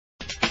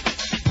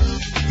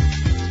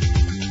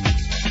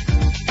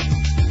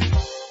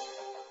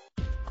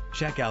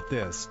Check out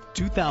this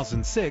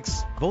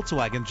 2006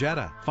 Volkswagen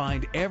Jetta.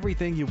 Find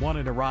everything you want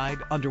in a ride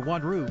under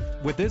one roof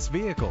with this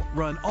vehicle.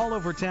 Run all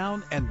over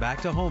town and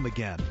back to home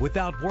again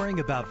without worrying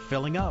about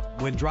filling up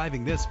when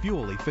driving this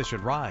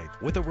fuel-efficient ride.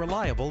 With a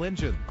reliable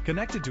engine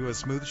connected to a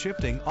smooth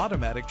shifting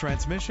automatic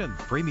transmission,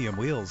 premium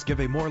wheels give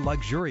a more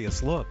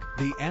luxurious look.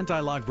 The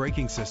anti-lock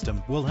braking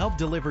system will help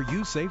deliver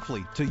you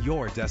safely to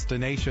your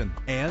destination.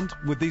 And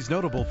with these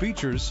notable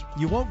features,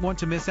 you won't want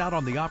to miss out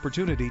on the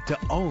opportunity to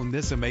own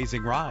this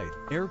amazing ride.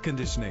 Air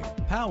conditioning,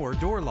 power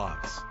door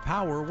locks,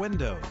 power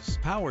windows,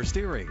 power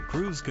steering,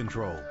 cruise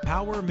control,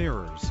 power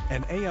mirrors,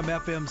 an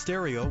AM/FM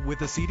stereo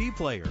with a CD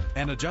player,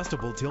 and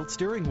adjustable tilt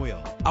steering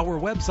wheel. Our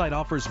website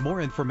offers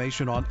more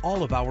information on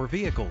all of our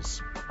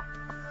vehicles.